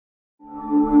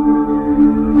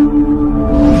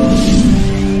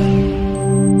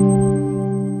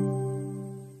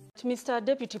Mr.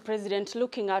 Deputy President,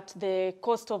 looking at the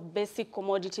cost of basic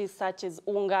commodities such as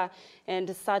Unga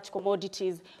and such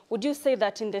commodities, would you say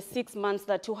that in the 6 months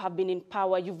that you have been in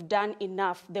power, you've done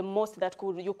enough, the most that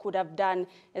you could have done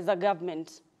as a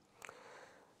government?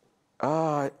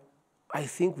 I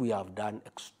think we have done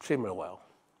extremely well.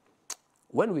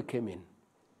 When we came in,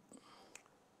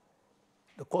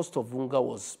 the cost of Unga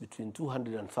was between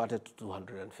 230 to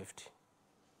 250.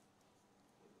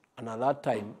 And at that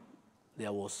time,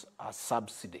 there was a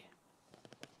subsidy.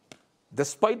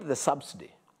 Despite the subsidy,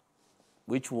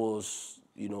 which was,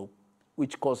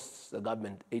 which cost the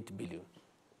government 8 billion,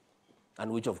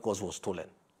 and which of course was stolen,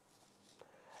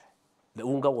 the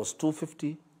Unga was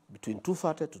 250, between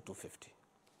 230 to 250.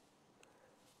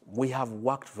 We have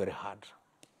worked very hard.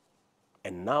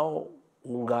 And now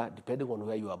Unga, depending on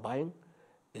where you are buying,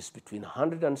 is between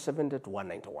 170 to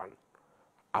 191.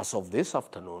 As of this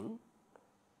afternoon,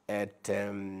 at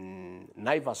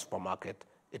Naivas supermarket,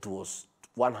 it was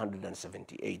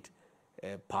 178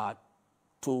 per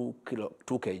 2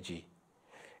 kg.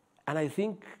 And I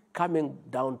think coming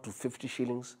down to 50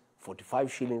 shillings,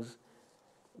 45 shillings,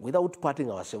 without patting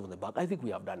ourselves on the back, I think we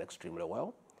have done extremely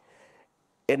well.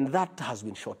 And that has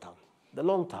been short term. The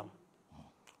long term,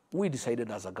 we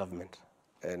decided as a government,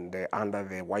 and under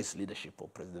the wise leadership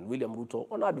of President William Ruto,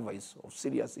 on advice of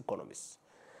serious economists,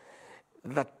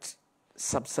 that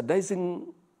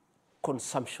subsidizing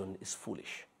consumption is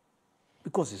foolish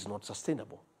because it's not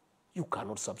sustainable. You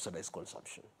cannot subsidize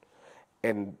consumption.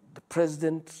 And the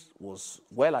president was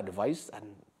well advised, and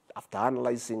after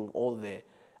analyzing all the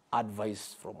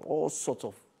advice from all sorts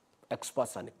of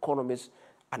experts and economists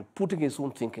and putting his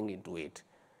own thinking into it,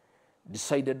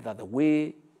 decided that the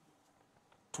way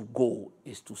to go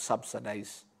is to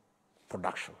subsidize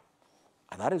production.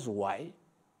 And that is why,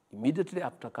 immediately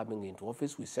after coming into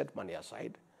office, we set money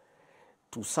aside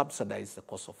to subsidize the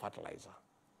cost of fertilizer.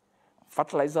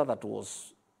 Fertilizer that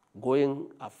was going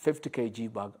a 50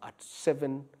 kg bag at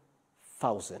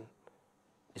 7,000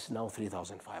 is now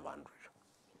 3,500.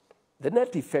 The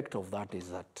net effect of that is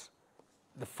that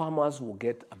the farmers will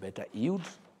get a better yield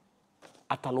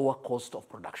at a lower cost of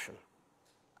production.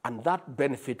 And that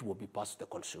benefit will be passed to the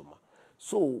consumer.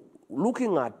 So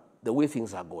looking at the way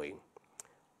things are going,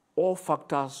 all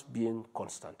factors being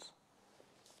constant,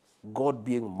 God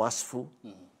being merciful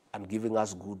and giving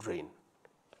us good rain,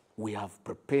 we have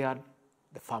prepared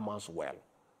the farmers well.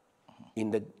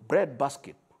 In the bread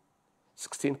basket,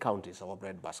 16 counties, our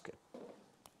bread basket,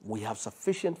 we have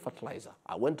sufficient fertilizer.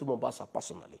 I went to Mombasa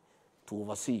personally to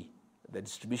oversee the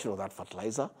distribution of that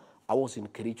fertilizer. I was in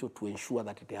Kericho to ensure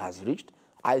that it has reached.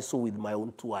 I saw with my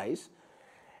own 2 eyes.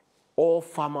 All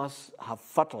farmers have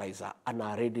fertilizer and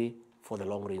are ready for the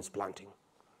long range planting.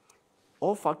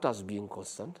 All factors being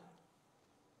constant,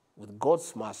 with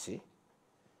God's mercy,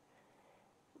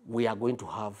 we are going to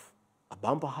have a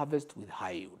bumper harvest with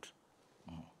high yield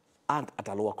and at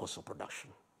a lower cost of production.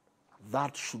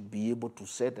 That should be able to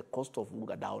set the cost of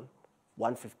Unga down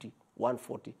 150,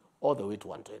 140, all the way to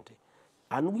 120.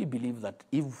 And we believe that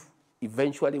if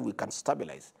eventually we can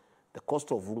stabilize the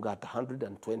cost of Unga at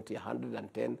 120,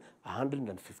 110,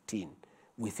 115,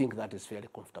 we think that is fairly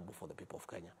comfortable for the people of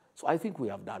Kenya. So I think we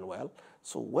have done well.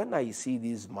 So when I see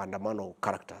these Mandamano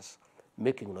characters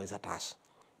making noise at us,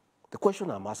 the question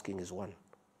I'm asking is one.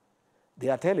 They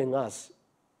are telling us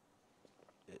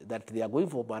that they are going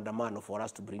for Mandamano for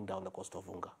us to bring down the cost of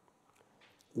Unga.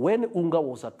 When Unga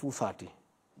was at 230,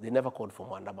 they never called for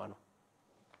Mandamano.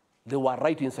 They were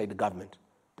right inside the government.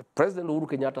 The President Uhuru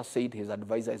Kenyatta said his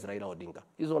advisor is Raila Odinga.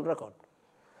 He's on record.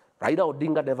 Raila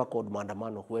Odinga never called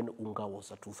Mandamano when Unga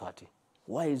was at 230.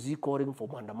 Why is he calling for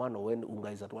Mandamano when Unga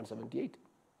is at 178?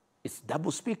 It's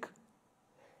double speak.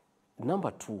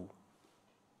 Number two,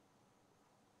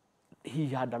 he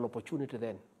had an opportunity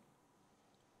then,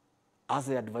 as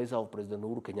the advisor of President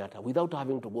Uhuru Kenyatta, without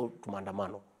having to go to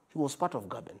Mandamano. He was part of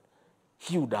government.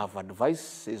 He would have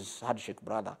advised his handshake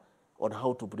brother on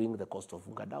how to bring the cost of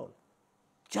Unga down.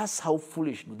 Just how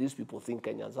foolish do these people think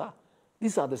Kenyans are?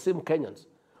 These are the same Kenyans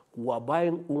who are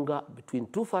buying Unga between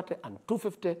 230 and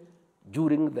 250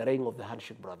 during the reign of the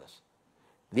handshake brothers.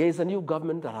 There is a new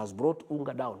government that has brought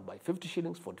Unga down by 50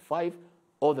 shillings, 45,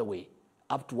 all the way,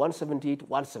 up to 178,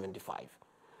 175.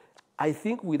 I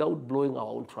think without blowing our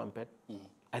own trumpet,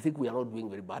 I think we are not doing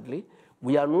very badly.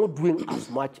 We are not doing as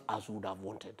much as we would have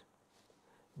wanted.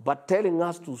 But telling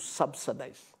us to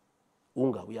subsidize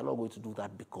Unga, we are not going to do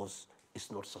that because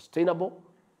it's not sustainable.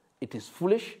 It is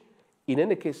foolish. In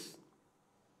any case,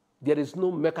 there is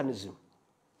no mechanism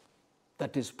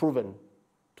that is proven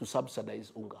to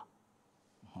subsidize Unga.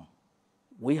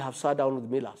 We have sat down with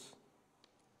millers,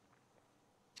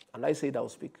 and I said I'll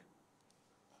speak.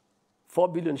 4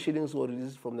 billion shillings were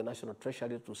released from the National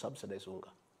Treasury to subsidize Unga.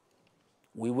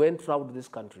 We went throughout this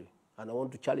country, and I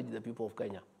want to challenge the people of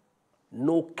Kenya.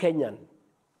 No Kenyan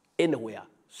anywhere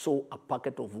saw a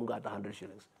packet of Unga at 100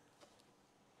 shillings.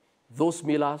 Those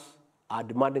millers are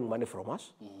demanding money from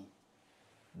us.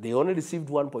 They only received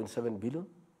 1.7 billion.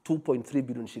 2.3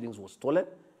 billion shillings was stolen.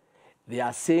 They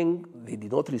are saying they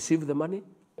did not receive the money,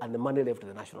 and the money left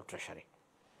the National Treasury.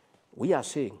 We are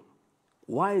saying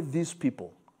why these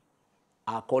people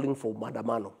are calling for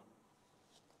Mandamano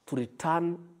to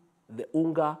return the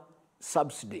Unga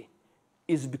subsidy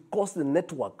is because the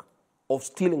network of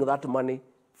stealing that money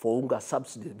for Unga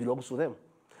subsidy belongs to them.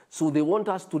 So they want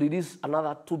us to release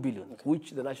another 2 billion,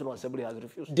 which the National Assembly has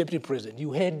refused. Deputy President,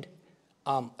 you had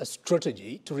a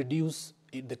strategy to reduce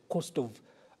the cost of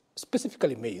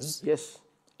specifically maize. Yes.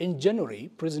 In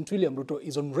January, President William Ruto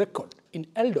is on record in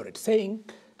Eldoret saying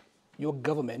your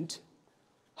government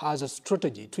has a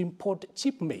strategy to import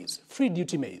cheap maize, free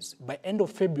duty maize, by end of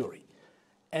February.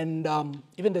 And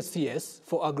even the CS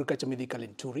for Agriculture, Medical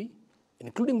and Turi,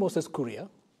 including Moses Kuria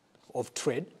of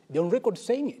Trade, they're on record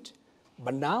saying it.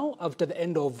 But now, after the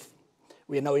end of,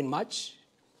 we are now in March,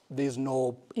 there's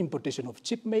no importation of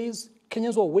cheap maize.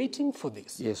 Kenyans were waiting for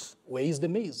this. Yes. Where is the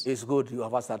maize? It's good you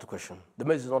have asked that question. The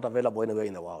maize is not available anywhere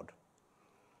in the world.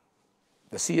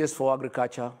 The CS for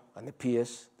Agriculture and the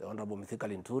PS, the Honorable Mithika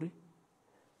Linturi,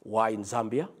 were in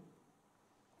Zambia,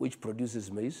 which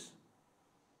produces maize,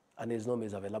 and there is no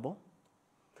maize available.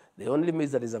 The only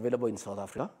maize that is available in South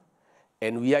Africa,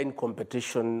 and we are in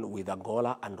competition with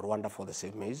Angola and Rwanda for the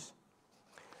same maize.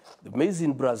 The maize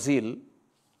in Brazil,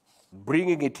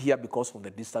 bringing it here because of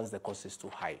the distance, the cost is too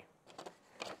high.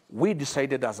 We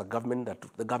decided as a government that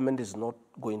the government is not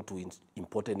going to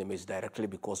import any maize directly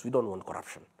because we don't want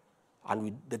corruption.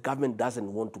 And the government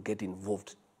doesn't want to get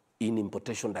involved in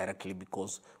importation directly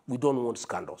because we don't want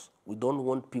scandals. We don't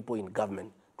want people in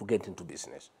government to get into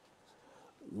business.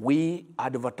 We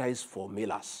advertise for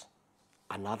millers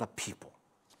and other people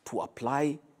to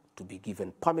apply to be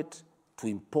given permit to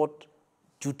import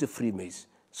duty-free maize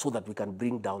so that we can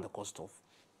bring down the cost of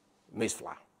maize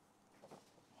flour.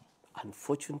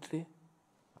 Unfortunately,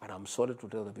 and I'm sorry to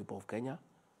tell the people of Kenya,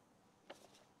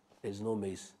 there's no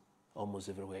maize almost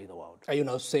everywhere in the world. Are you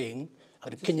now saying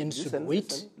that Kenyans should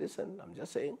wait? Listen, I'm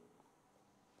just saying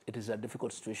it is a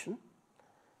difficult situation.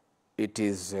 It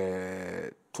is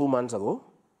 2 months ago,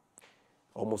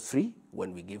 almost 3,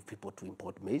 when we gave people to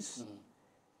import maize.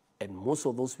 And most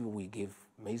of those people we gave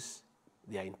maize,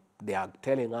 they are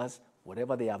telling us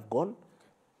wherever they have gone,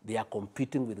 they are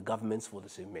competing with governments for the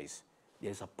same maize. There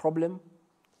is a problem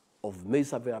of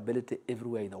maize availability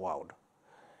everywhere in the world.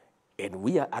 And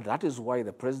that is why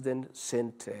the president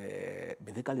sent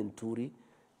Mithika Linturi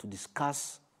to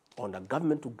discuss on a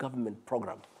government-to-government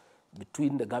program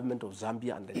between the government of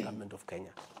Zambia and the government of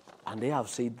Kenya. And they have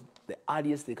said the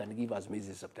earliest they can give us maize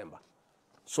is September.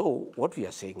 So what we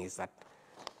are saying is that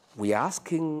we are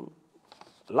asking,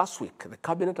 last week, the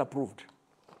cabinet approved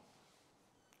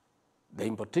the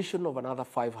importation of another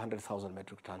 500,000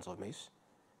 metric tons of maize,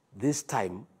 this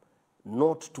time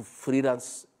not to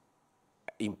freelance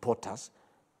importers,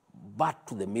 but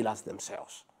to the millers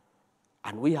themselves.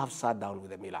 And we have sat down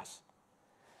with the millers.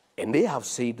 And they have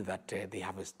said that they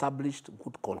have established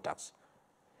good contacts.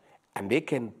 And they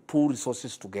can pool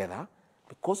resources together.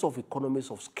 Because of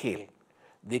economies of scale,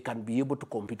 they can be able to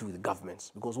compete with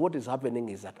governments. Because what is happening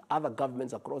is that other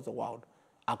governments across the world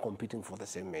are competing for the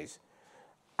same maize.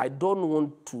 I don't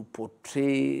want to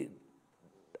portray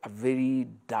a very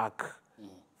dark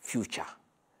future,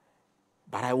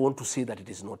 but I want to say that it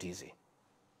is not easy.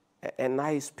 And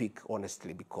I speak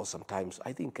honestly because sometimes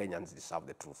I think Kenyans deserve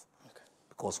the truth. Okay.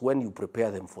 Because when you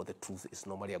prepare them for the truth, it's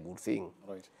normally a good thing.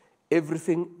 Right.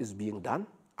 Everything is being done,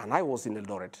 and I was in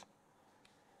Eldoret.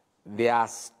 There are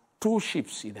 2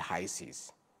 ships in the high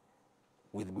seas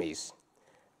with maize.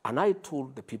 And I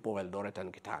told the people of Eldoret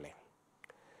and Kitale,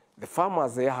 the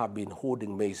farmers there have been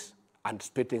holding maize and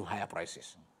expecting higher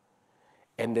prices.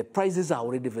 And the prices are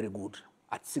already very good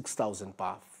at 6,000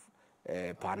 per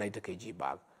 90 kg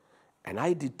bag. And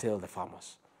I did tell the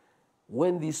farmers,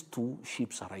 when these 2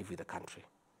 ships arrive in the country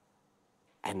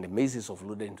and the maize is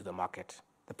offloaded into the market,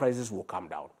 the prices will come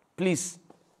down. Please,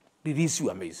 release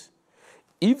your maize.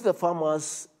 If the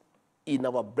farmers in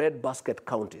our breadbasket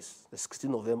counties, the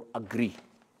 16 of them, agree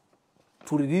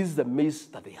to release the maize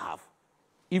that they have,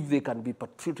 if they can be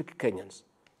patriotic Kenyans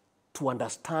to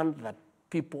understand that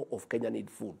people of Kenya need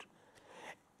food,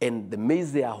 and the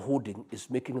maize they are holding is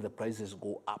making the prices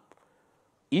go up,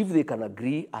 if they can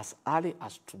agree as early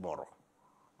as tomorrow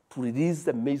to release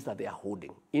the maize that they are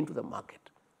holding into the market,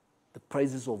 the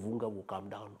prices of Unga will come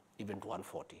down even to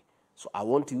 140. So I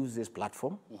want to use this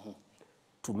platform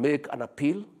to make an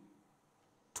appeal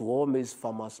to all maize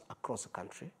farmers across the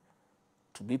country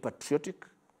to be patriotic,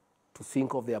 to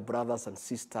think of their brothers and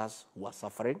sisters who are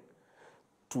suffering,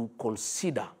 to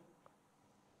consider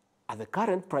at the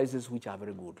current prices, which are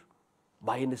very good,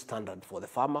 by any standard for the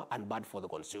farmer and bad for the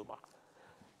consumer,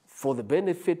 for the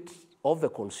benefit of the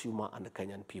consumer and the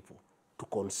Kenyan people, to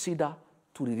consider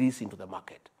to release into the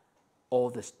market all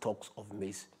the stocks of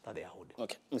maize that they are holding.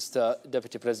 Okay, Mr.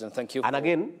 Deputy President, thank you. And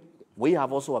again, we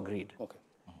have also agreed Okay.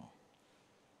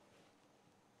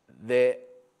 the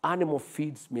animal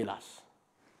feeds millers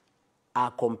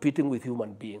are competing with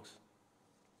human beings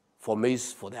for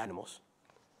maize for the animals.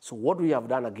 So what we have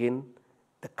done again,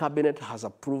 the cabinet has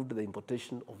approved the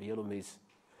importation of yellow maize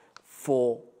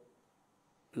for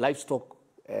livestock,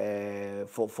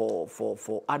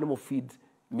 for animal feed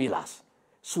millers,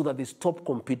 so that they stop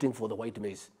competing for the white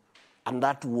maize. And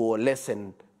that will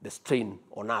lessen the strain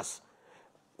on us.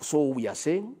 So we are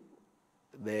saying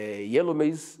the yellow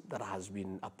maize that has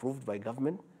been approved by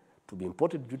government to be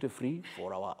imported duty-free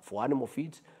for animal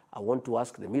feeds, I want to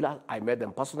ask the millers, I met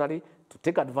them personally, to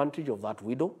take advantage of that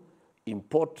window,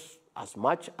 import as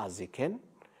much as they can,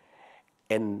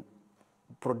 and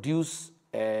produce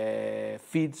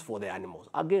feeds for the animals.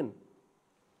 Again,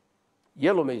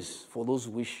 yellow maize, for those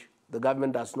who wish, the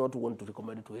government does not want to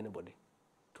recommend it to anybody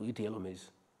to eat yellow maize.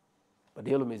 But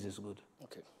yellow maize is good.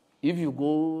 Okay. If you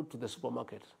go to the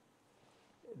supermarket,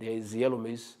 there is yellow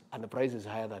maize, and the price is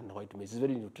higher than white maize. It's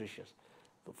very nutritious.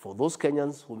 For those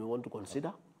Kenyans who may want to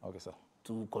consider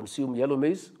to consume yellow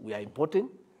maize, we are importing,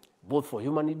 both for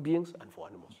human beings and for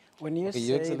animals. When you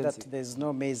say that there's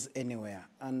no maize anywhere,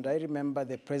 and I remember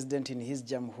the president in his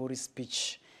Jamhuri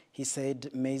speech, he said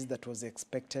maize that was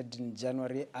expected in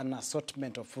January, an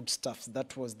assortment of foodstuffs.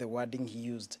 That was the wording he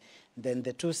used. Then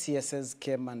the two CSs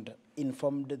came and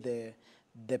informed the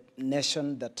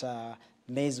nation that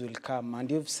maize will come. And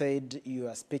you've said you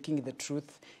are speaking the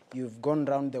truth. You've gone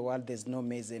around the world, there's no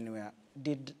maize anywhere.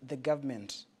 Did the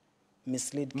government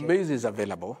mislead Kenya? Maize is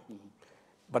available,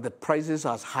 but the prices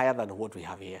are higher than what we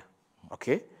have here,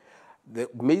 okay? The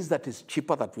maize that is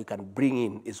cheaper that we can bring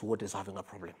in is what is having a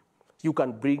problem. You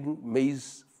can bring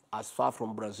maize as far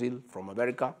from Brazil, from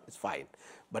America, it's fine.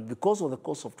 But because of the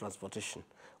cost of transportation,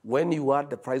 when you add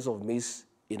the price of maize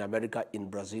in America, in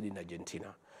Brazil, in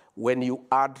Argentina, when you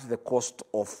add the cost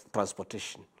of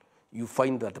transportation, you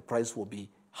find that the price will be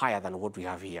higher than what we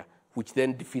have here, which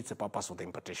then defeats the purpose of the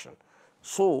importation.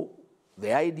 So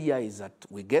the idea is that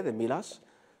we get the millers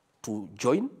to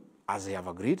join, as they have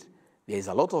agreed. There is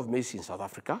a lot of maize in South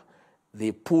Africa.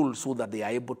 They pool so that they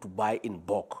are able to buy in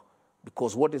bulk.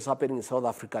 Because what is happening in South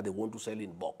Africa, they want to sell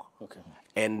in bulk. Okay.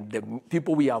 And the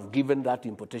people we have given that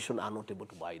importation are not able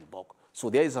to buy in bulk. So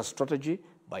there is a strategy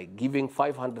by giving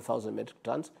 500,000 metric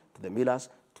tons to the millers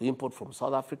to import from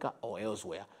South Africa or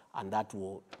elsewhere, and that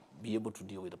will be able to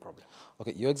deal with the problem.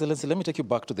 Okay, Your Excellency, let me take you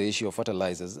back to the issue of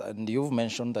fertilizers. And you've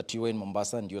mentioned that you were in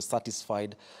Mombasa and you're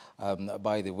satisfied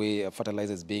by the way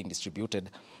fertilizer is being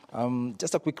distributed.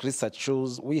 Just a quick research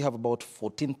shows we have about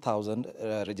 14,000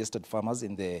 registered farmers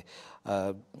in the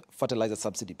fertilizer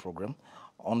subsidy program.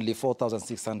 Only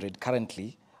 4,600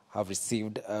 currently have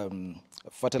received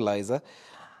fertilizer.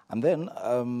 And then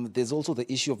there's also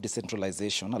the issue of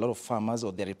decentralization. A lot of farmers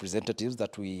or their representatives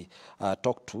that we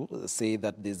talk to say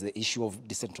that there's the issue of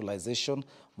decentralization.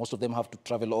 Most of them have to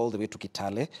travel all the way to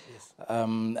Kitale. Yes.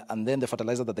 And then the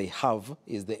fertilizer that they have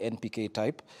is the NPK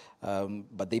type,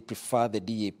 but they prefer the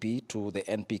DAP to the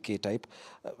NPK type.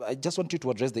 I just want you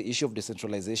to address the issue of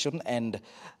decentralization and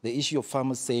the issue of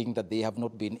farmers saying that they have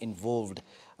not been involved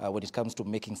when it comes to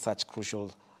making such crucial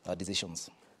decisions.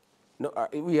 No,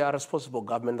 we are a responsible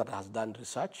government that has done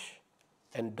research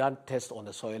and done tests on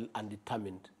the soil and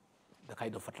determined the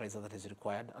kind of fertilizer that is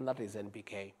required, and that is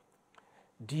NPK.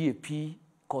 DAP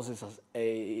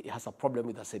has a problem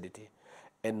with acidity,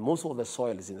 and most of the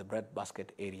soils in the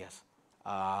breadbasket areas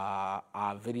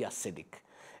are very acidic,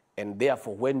 and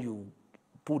therefore when you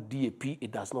put DAP,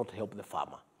 it does not help the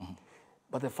farmer. Mm-hmm.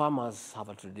 But the farmers have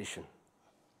a tradition,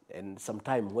 and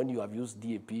sometimes when you have used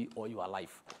DAP all your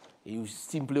life, you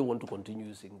simply want to continue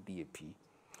using DAP.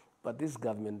 But this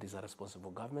government is a responsible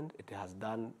government. It has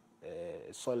done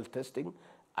soil testing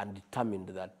and determined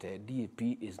that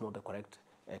DAP is not the correct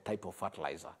type of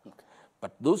fertilizer. Okay.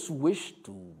 But those who wish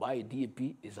to buy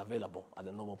DAP is available at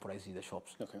the normal price in the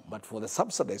shops. Okay. But for the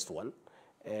subsidized one,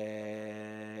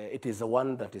 it is the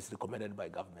one that is recommended by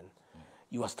government.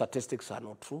 Your statistics are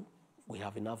not true. We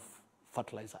have enough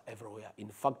fertilizer everywhere. In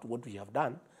fact, what we have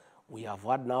done, we have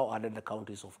had now added the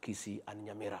counties of Kisii and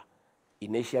Nyamira.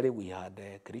 Initially, we had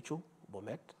Kericho,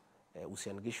 Bomet,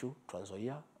 Uasin Gishu, Trans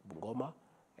Nzoia, Bungoma,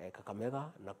 Kakamega,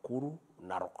 Nakuru,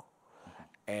 Narok.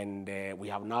 And we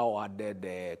have now added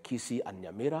Kisii and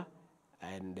Nyamira,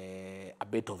 and a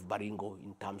bit of Baringo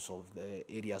in terms of the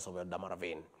areas of Eldama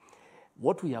Ravine.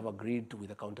 What we have agreed with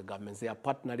the county governments, they are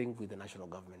partnering with the national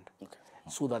government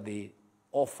so that they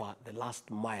offer the last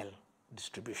mile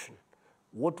distribution.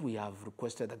 What we have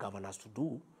requested the governors to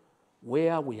do,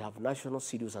 where we have National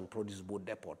Cereals and Produce Board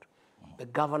depot, the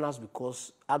governors,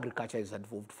 because agriculture is a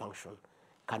devolved function,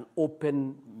 can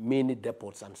open many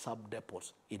depots and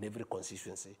sub-depots in every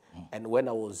constituency. And when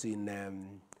I was in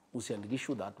Uasin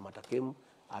Gishu, that matter came,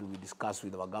 and we discussed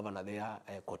with our governor there,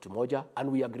 Kotimoja,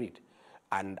 and we agreed.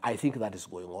 And I think that is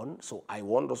going on. So I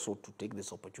want also to take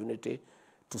this opportunity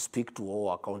to speak to all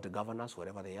our county governors,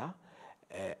 wherever they are,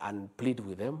 and plead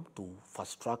with them to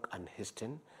fast-track and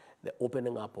hasten the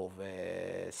opening up of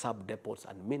sub-depots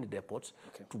and mini-depots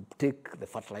to take the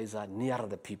fertilizer nearer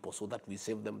the people so that we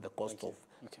save them the cost of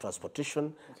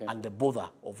transportation and the bother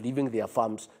of leaving their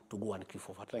farms to go and queue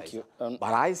for fertilizer.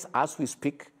 But as we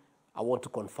speak, I want to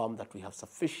confirm that we have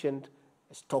sufficient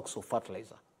stocks of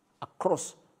fertilizer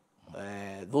across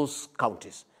those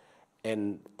counties.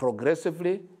 And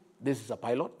progressively, this is a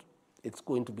pilot. It's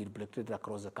going to be replicated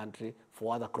across the country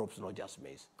for other crops, not just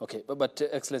maize. Okay, but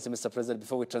Excellency, Mr. President,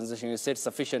 before we transition, you said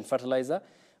sufficient fertilizer,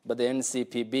 but the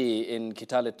NCPB in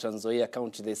Kitale, Trans Nzoia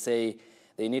County, they say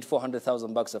they need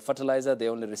 400,000 bags of fertilizer. They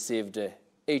only received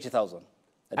 80,000.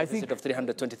 A deficit of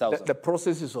 320,000. The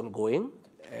process is ongoing.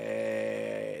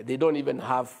 They don't even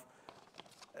have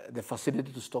the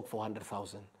facility to stock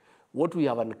 400,000. What we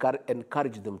have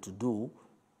encouraged them to do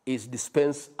is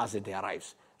dispense as it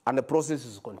arrives. And the process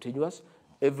is continuous.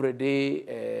 Every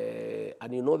day,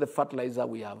 and you know the fertilizer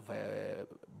we have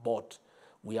bought,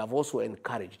 we have also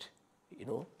encouraged, you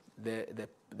know, the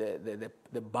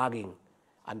bagging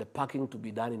and the packing to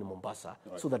be done in Mombasa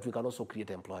so that we can also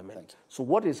create employment. So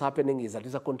what is happening is that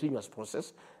it's a continuous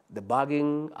process. The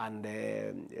bagging and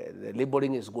the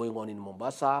labeling is going on in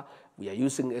Mombasa. We are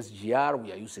using SGR,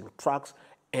 we are using trucks,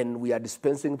 and we are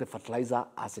dispensing the fertilizer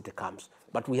as it comes.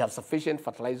 But we have sufficient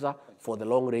fertilizer for the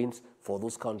long range for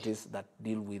those counties that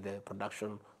deal with the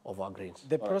production of our grains.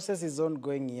 The process is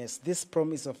ongoing, yes. This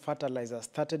promise of fertilizer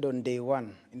started on day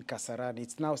one in Kasarani.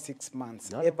 It's now 6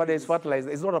 months. No, but it's fertilizer.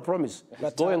 It's not a promise.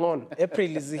 It's going on.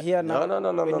 April is here now.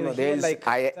 No.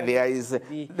 There is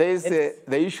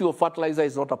the issue of fertilizer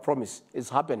is not a promise. It's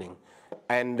happening.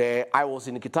 And I was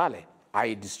in Kitale.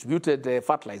 I distributed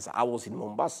fertilizer. I was in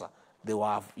Mombasa.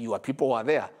 Your people were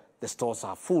there. The stores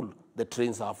are full. The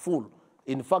trains are full.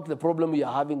 In fact, the problem we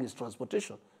are having is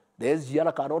transportation. The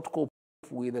SGR cannot cope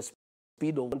with the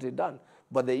speed of what it's done.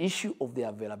 But the issue of the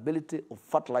availability of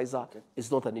fertilizer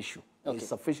is not an issue. There is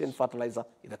sufficient fertilizer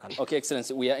in the country. Okay,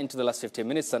 Excellency, we are into the last 15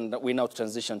 minutes, and we now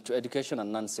transition to education,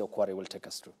 and Nancy Okwari will take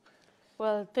us through.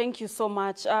 Well, thank you so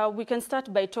much. We can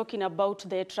start by talking about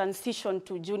the transition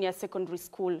to junior secondary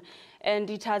school. And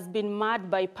it has been marred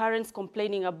by parents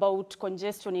complaining about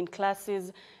congestion in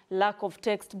classes, lack of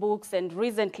textbooks. And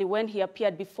recently, when he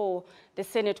appeared before the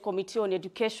Senate Committee on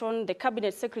Education, the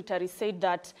Cabinet Secretary said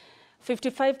that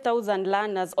 55,000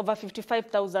 learners, over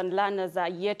 55,000 learners are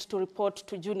yet to report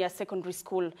to junior secondary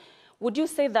school. Would you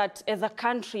say that as a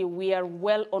country, we are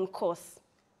well on course?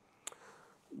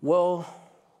 Well,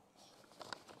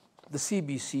 the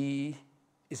CBC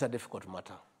is a difficult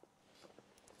matter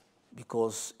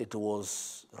because it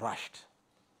was rushed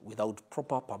without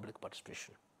proper public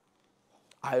participation.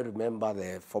 I remember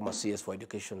the former CS for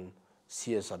Education,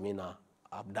 CS Amina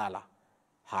Abdallah,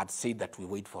 had said that we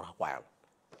wait for a while.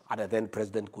 And the then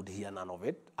president could hear none of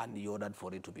it, and he ordered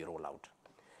for it to be rolled out.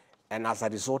 And as a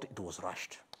result, it was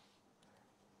rushed.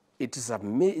 It is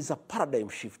a paradigm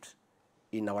shift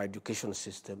in our education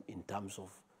system in terms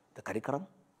of the curriculum,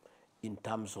 in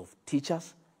terms of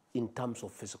teachers, in terms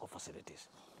of physical facilities.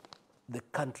 The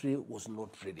country was not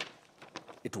ready.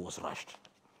 It was rushed.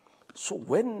 So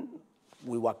when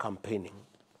we were campaigning,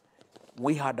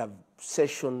 we had a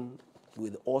session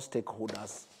with all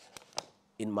stakeholders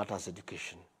in matters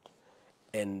education,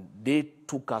 and they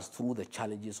took us through the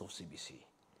challenges of CBC.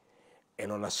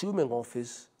 And on assuming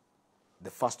office, the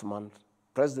first month,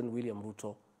 President William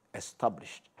Ruto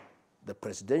established the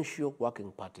Presidential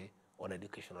Working Party on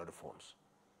Educational Reforms.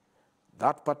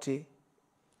 That party,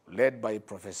 led by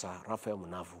Professor Raphael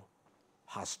Munavu,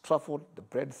 has traveled the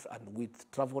breadth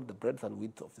and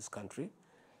width of this country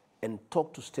and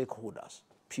talked to stakeholders,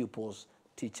 pupils,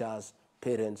 teachers,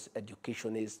 parents,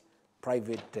 educationists,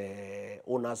 private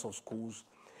owners of schools,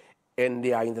 and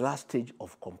they are in the last stage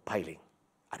of compiling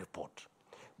a report.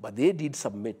 But they did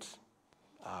submit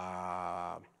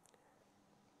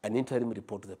an interim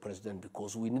report to the president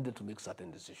because we needed to make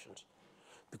certain decisions.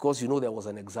 Because, you know, there was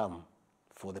an exam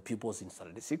for the pupils in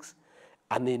Standard 6,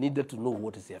 and they needed to know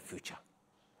what is their future.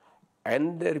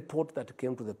 And the report that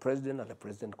came to the president, and the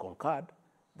president concurred,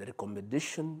 the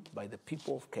recommendation by the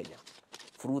people of Kenya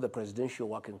through the Presidential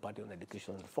Working Party on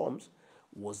Educational Reforms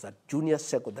was that junior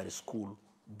secondary school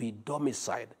be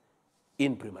domiciled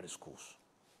in primary schools.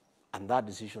 And that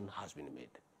decision has been made.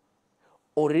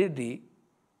 Already,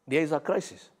 there is a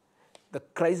crisis. The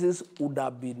crisis would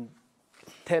have been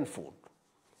tenfold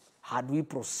had we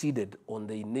proceeded on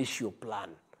the initial plan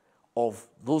of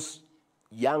those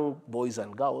young boys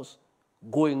and girls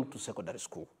going to secondary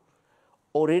school.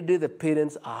 Already the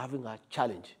parents are having a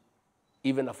challenge,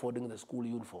 even affording the school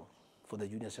uniform for the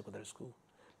junior secondary school.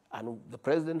 And the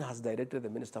president has directed the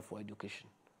Minister for Education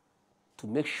to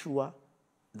make sure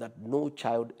that no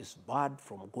child is barred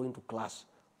from going to class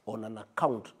on an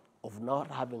account of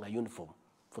not having a uniform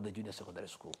for the junior secondary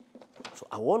school. So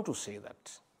I want to say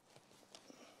that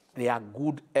there are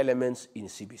good elements in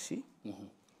CBC,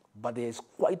 but there is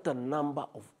quite a number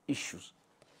of issues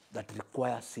that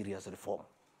require serious reform.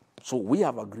 So we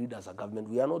have agreed as a government,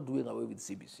 we are not doing away with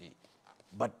CBC,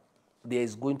 but there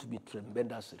is going to be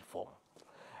tremendous reform.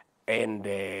 And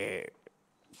the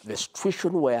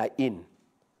situation we are in,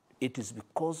 it is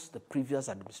because the previous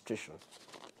administration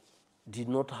did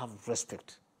not have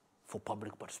respect for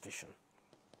public participation.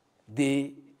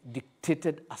 They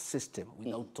dictated a system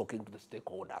without talking to the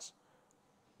stakeholders.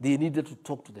 They needed to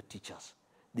talk to the teachers.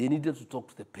 They needed to talk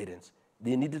to the parents.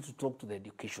 They needed to talk to the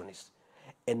educationists.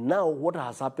 And now what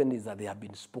has happened is that they have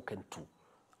been spoken to,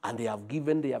 and they have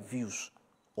given their views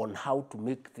on how to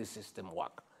make this system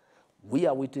work. We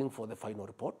are waiting for the final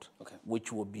report,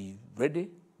 which will be ready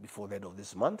before the end of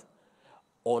this month,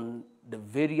 on the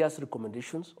various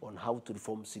recommendations on how to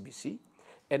reform CBC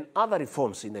and other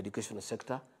reforms in the educational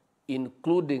sector,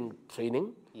 including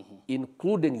training,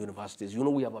 including universities. You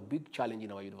know, we have a big challenge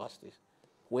in our universities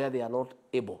where they are not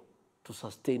able to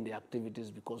sustain their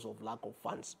activities because of lack of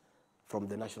funds from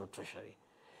the National Treasury.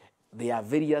 There are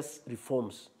various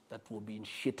reforms that will be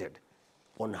initiated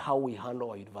on how we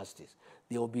handle our universities.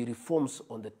 There will be reforms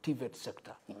on the TVET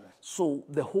sector. So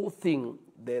the whole thing,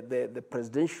 the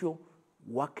Presidential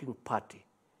Working Party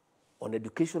on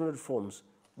educational reforms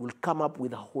will come up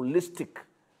with a holistic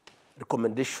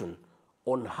recommendation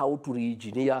on how to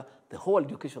re-engineer the whole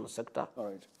educational sector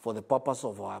for the purpose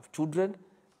of our children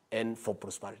and for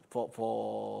prosperity,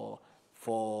 for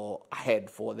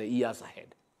the years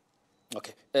ahead.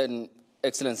 Okay. And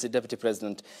Excellency Deputy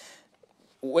President,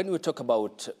 when we talk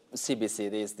about CBC,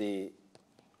 there's the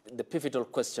pivotal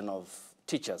question of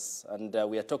teachers, and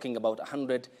we are talking about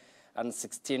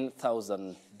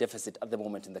 116,000 deficit at the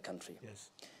moment in the country. Yes.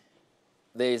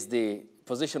 There is the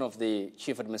position of the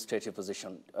chief administrative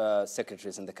position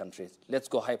secretaries in the country. Let's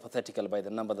go hypothetical by the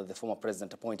number that the former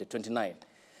president appointed, 29.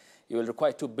 You will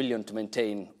require 2 billion to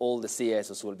maintain all the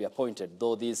CASs who will be appointed,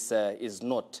 though this is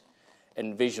not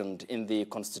envisioned in the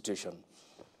constitution.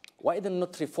 Why then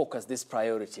not refocus this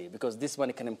priority? Because this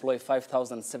money can employ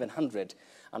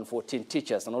 5,714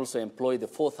 teachers and also employ the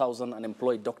 4,000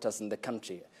 unemployed doctors in the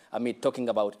country. I mean, talking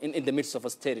about in the midst of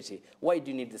austerity. Why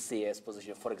do you need the CAS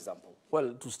position, for example?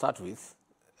 Well, to start with,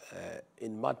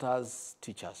 in matters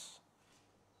teachers,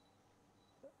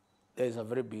 there is a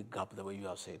very big gap, the way you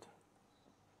have said.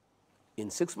 In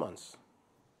 6 months,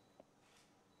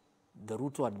 the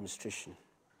Ruto administration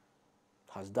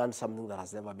has done something that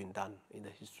has never been done in the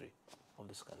history of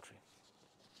this country.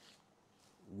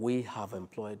 We have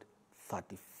employed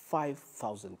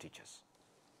 35,000 teachers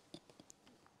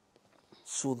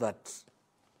so that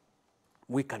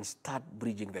we can start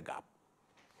bridging the gap.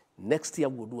 Next year,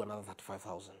 we'll do another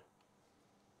 35,000.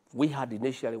 We had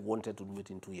initially wanted to do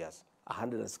it in 2 years,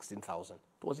 116,000.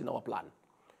 It was in our plan.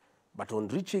 But on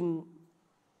reaching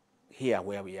here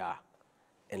where we are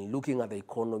and looking at the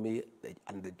economy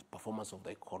and the performance of the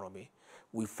economy,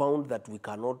 we found that we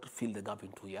cannot fill the gap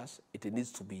in 2 years. It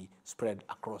needs to be spread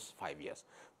across 5 years.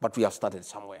 But we have started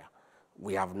somewhere.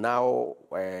 We have now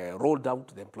rolled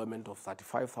out the employment of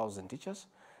 35,000 teachers,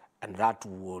 and that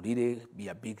will really be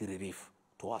a big relief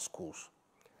to our schools.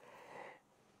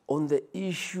 On the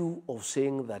issue of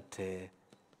saying that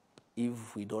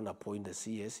if we don't appoint the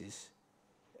CSs,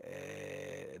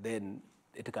 then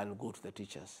it can go to the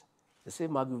teachers. The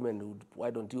same argument would, why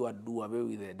don't you do away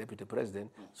with the deputy president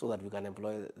so that we can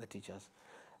employ the teachers?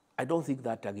 I don't think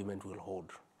that argument will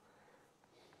hold.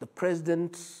 The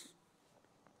president,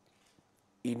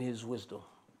 in his wisdom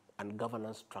and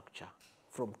governance structure,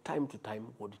 from time to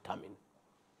time will determine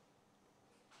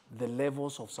the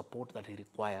levels of support that he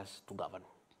requires to govern.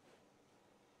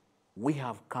 we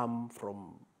have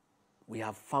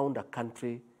found a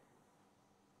country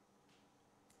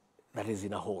that is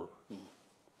in a hole.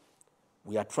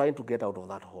 We are trying to get out of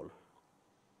that hole.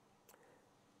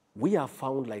 We have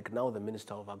found, like now, the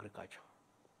Minister of Agriculture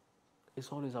is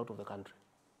always out of the country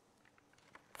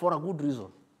for a good reason,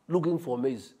 looking for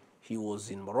maize. He was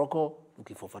in Morocco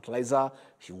looking for fertilizer.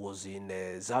 He was in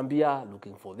Zambia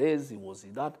looking for this. He was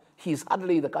in that. He's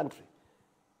hardly in the country.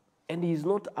 And he's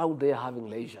not out there having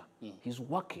leisure. He's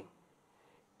working.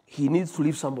 He needs to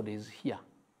leave somebody here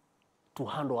to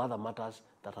handle other matters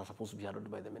that are supposed to be handled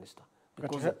by the minister.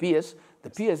 Because the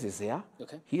PS is there.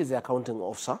 Okay. He is the accounting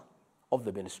officer of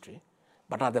the ministry.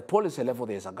 But at the policy level,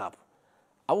 there is a gap.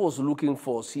 I was looking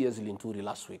for CS Linturi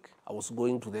last week. I was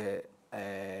going to the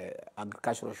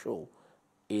agricultural show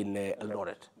in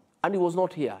Eldoret. And he was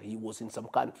not here. He was in some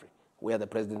country where the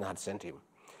president had sent him.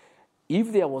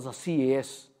 If there was a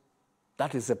CAS,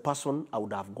 that is a person I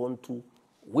would have gone to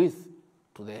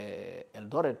the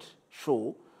Eldoret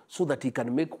show so that he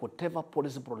can make whatever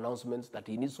policy pronouncements that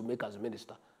he needs to make as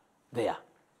minister there.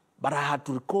 But I had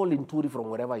to recall Inturi from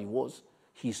wherever he was.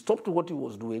 He stopped what he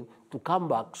was doing to come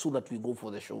back so that we go for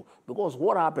the show. Because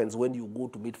what happens when you go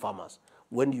to meet farmers,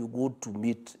 when you go to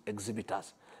meet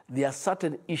exhibitors, there are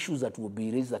certain issues that will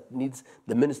be raised that needs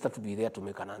the minister to be there to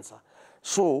make an answer.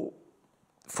 So,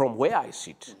 from where I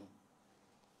sit,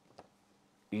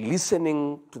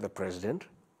 listening to the president,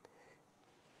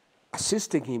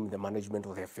 assisting him in the management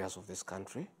of the affairs of this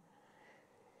country,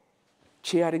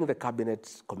 chairing the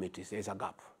cabinet committees, there's a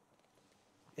gap.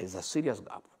 There's a serious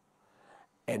gap.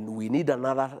 And we need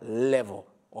another level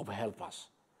of helpers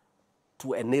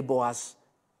to enable us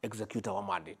execute our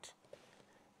mandate.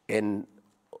 And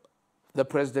the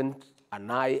president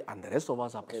and I and the rest of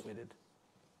us are persuaded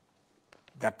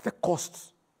that the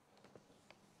costs,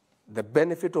 the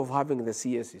benefit of having the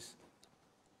CSs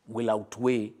will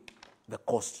outweigh the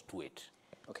cost to it.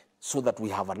 Okay. So that we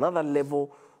have another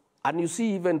level. And you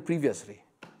see, even previously,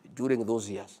 during those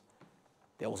years,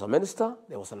 there was a minister,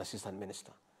 there was an assistant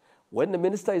minister. When the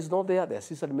minister is not there, the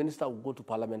assistant minister will go to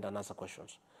parliament and answer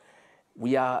questions.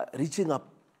 We are reaching a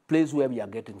place where we are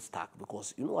getting stuck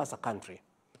because, you know, as a country,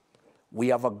 we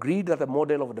have agreed that the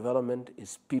model of development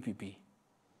is PPP,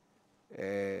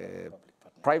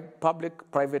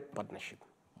 public-private partnership.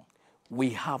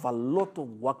 We have a lot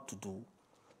of work to do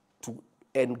to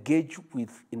engage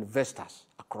with investors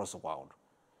across the world.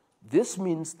 This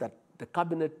means that the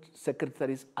cabinet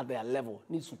secretaries at their level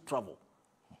needs to travel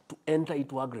to enter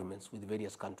into agreements with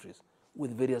various countries,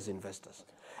 with various investors.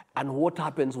 And what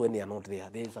happens when they are not there?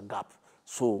 There is a gap.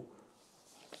 So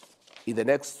in the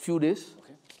next few days,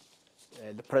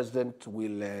 the president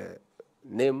will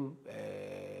name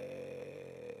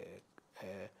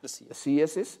the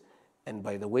CSs. And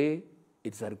by the way,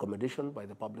 it's a recommendation by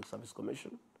the Public Service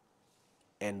Commission.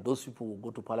 And those people will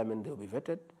go to parliament, they'll be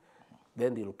vetted.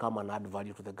 Then they'll come and add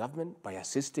value to the government by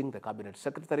assisting the cabinet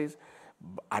secretaries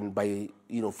and by,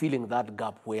 you know, filling that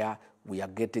gap where we are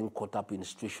getting caught up in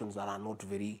situations that are not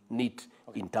very neat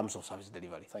in terms of service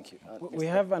delivery. Thank you. We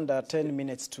have under 10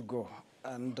 minutes to go,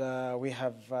 and we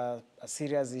have a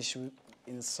serious issue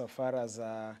insofar as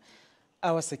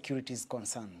our security is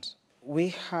concerned. We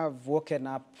have woken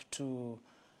up to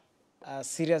a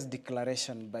serious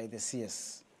declaration by the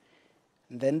CS.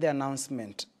 Then the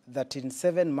announcement that in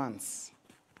 7 months,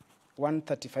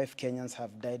 135 Kenyans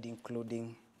have died,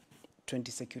 including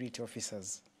 20 security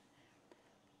officers.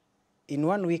 In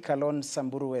 1 week alone,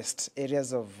 Samburu West,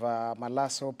 areas of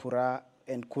Malaso, Pura,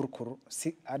 and Kurkur,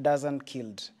 a dozen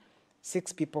killed.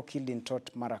 6 people killed in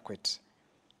Tot Marakwet.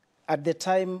 At the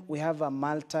time, we have a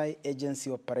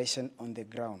multi-agency operation on the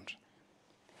ground.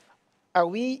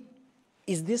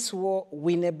 Is this war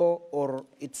winnable, or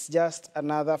it's just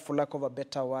another, for lack of a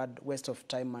better word, waste of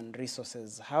time and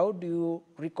resources? How do you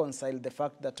reconcile the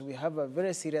fact that we have a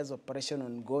very serious operation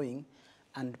ongoing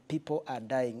and people are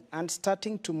dying? And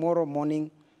starting tomorrow morning,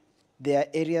 there are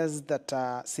areas that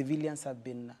civilians have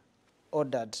been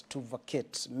ordered to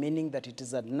vacate, meaning that it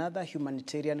is another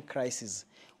humanitarian crisis.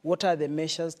 What are the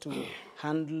measures to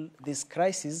handle this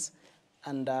crisis?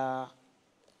 And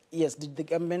yes, did the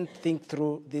government think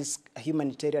through this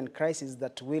humanitarian crisis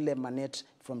that will emanate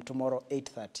from tomorrow,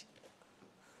 8:30?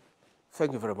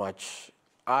 Thank you very much.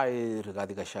 I,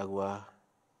 Rigathi Gachagua,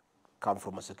 come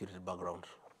from a security background.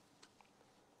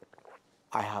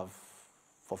 I have,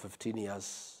 for 15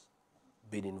 years,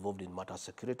 been involved in matter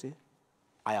security.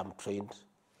 I am trained.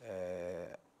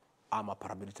 I'm a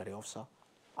paramilitary officer.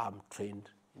 I'm trained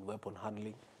in weapon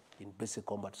handling, in basic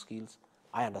combat skills.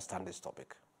 I understand this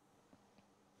topic.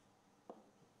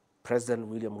 President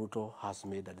William Ruto has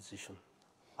made a decision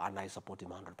and I support him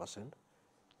 100%,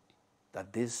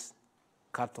 that this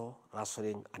cattle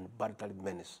rustling and banditry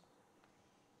menace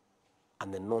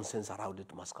and the nonsense around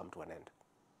it must come to an end.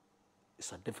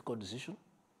 It's a difficult decision.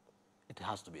 It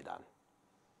has to be done.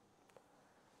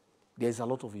 There's a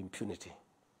lot of impunity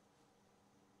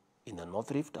in the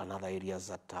North Rift and other areas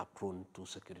that are prone to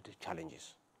security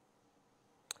challenges.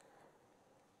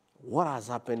 What has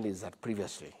happened is that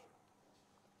previously,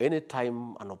 any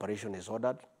time an operation is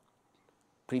ordered,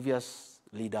 previous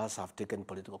leaders have taken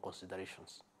political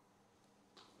considerations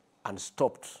and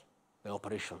stopped the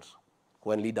operations.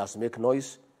 When leaders make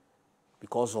noise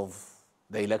because of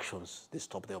the elections, they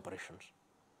stop the operations.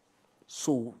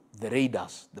 So the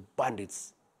raiders, the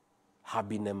bandits, have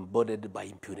been embodied by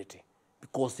impunity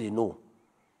because they know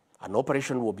an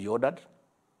operation will be ordered,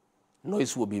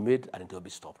 noise will be made, and it will be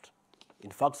stopped.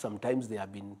 In fact, sometimes they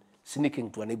have been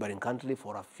sneaking to a neighboring country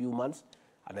for a few months,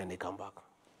 and then they come back.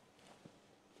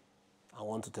 I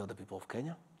want to tell the people of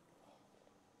Kenya,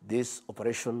 this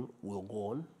operation will go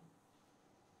on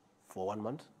for 1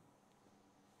 month,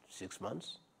 6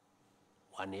 months,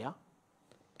 1 year,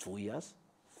 2 years,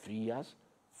 3 years,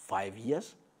 5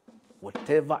 years,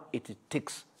 whatever it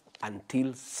takes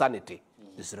until sanity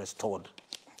is restored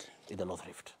in the North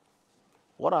Rift.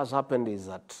 What has happened is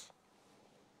that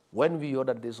when we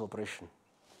ordered this operation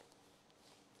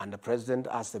and the president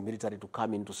asked the military to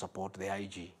come in to support the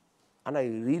IG, and I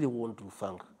really want to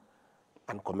thank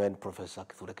and commend Professor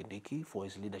Kithure Kindiki for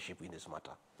his leadership in this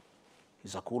matter.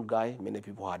 He's a cool guy. Many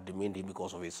people had demeaned him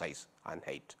because of his size and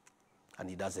height. And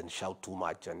he doesn't shout too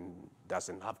much and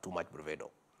doesn't have too much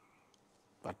bravado.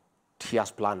 But he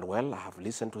has planned well. I have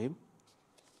listened to him.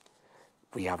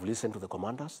 We have listened to the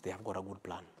commanders. They have got a good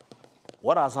plan.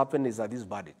 What has happened is that these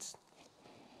bandits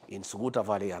in Suguta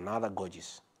Valley and other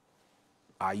gorges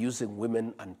are using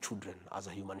women and children as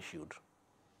a human shield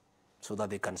so that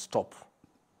they can stop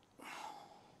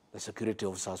the security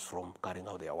officers from carrying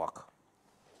out their work.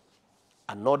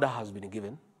 An order has been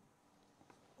given,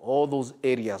 all those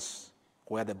areas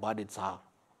where the bandits are,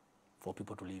 for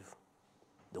people to leave,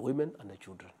 the women and the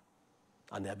children,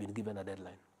 and they have been given a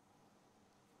deadline.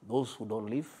 Those who don't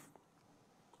leave,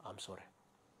 I'm sorry.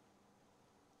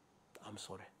 I'm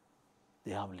sorry.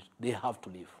 They have to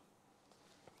leave.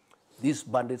 These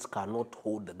bandits cannot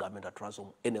hold the government at ransom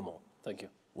anymore. Thank you.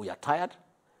 We are tired.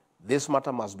 This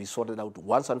matter must be sorted out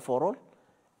once and for all,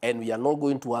 and we are not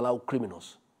going to allow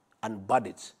criminals and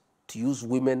bandits to use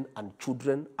women and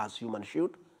children as human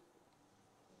shield.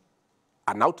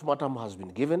 An ultimatum has been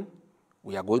given.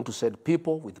 We are going to send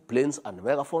people with planes and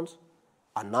megaphones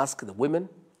and ask the women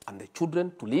and the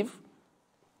children to leave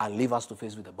and leave us to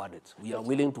face with the bandits. We are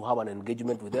willing to have an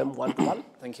engagement with them one-to-one.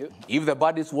 Thank you. If the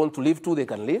bandits want to leave too, they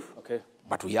can leave. Okay.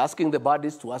 But we are asking the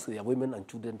bandits to ask their women and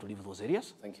children to leave those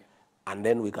areas. Thank you. And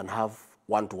then we can have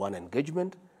one-to-one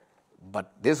engagement.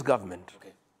 But this government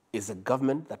is a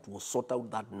government that will sort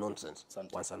out that nonsense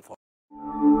once and for all.